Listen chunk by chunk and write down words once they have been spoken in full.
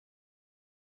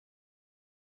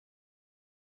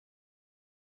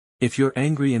If you're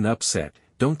angry and upset,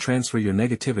 don't transfer your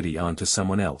negativity onto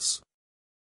someone else.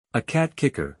 A cat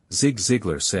kicker, Zig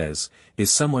Ziglar says,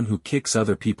 is someone who kicks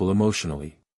other people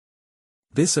emotionally.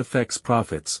 This affects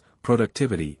profits,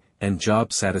 productivity, and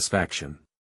job satisfaction.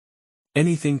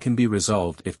 Anything can be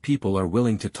resolved if people are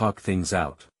willing to talk things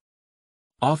out.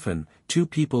 Often, two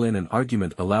people in an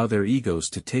argument allow their egos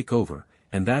to take over,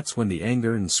 and that's when the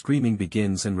anger and screaming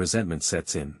begins and resentment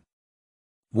sets in.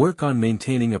 Work on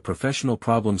maintaining a professional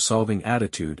problem-solving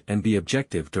attitude and be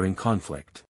objective during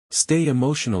conflict. Stay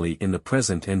emotionally in the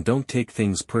present and don't take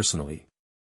things personally.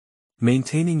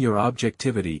 Maintaining your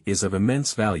objectivity is of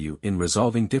immense value in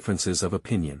resolving differences of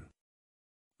opinion.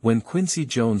 When Quincy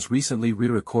Jones recently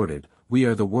re-recorded "We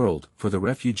Are the World" for the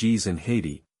refugees in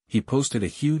Haiti, he posted a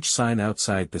huge sign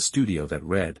outside the studio that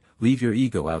read, "Leave your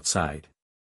ego outside."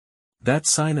 That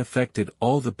sign affected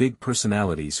all the big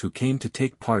personalities who came to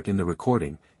take part in the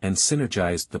recording, and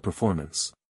synergized the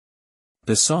performance.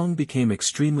 The song became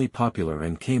extremely popular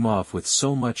and came off with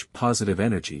so much positive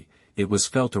energy, it was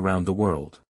felt around the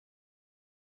world.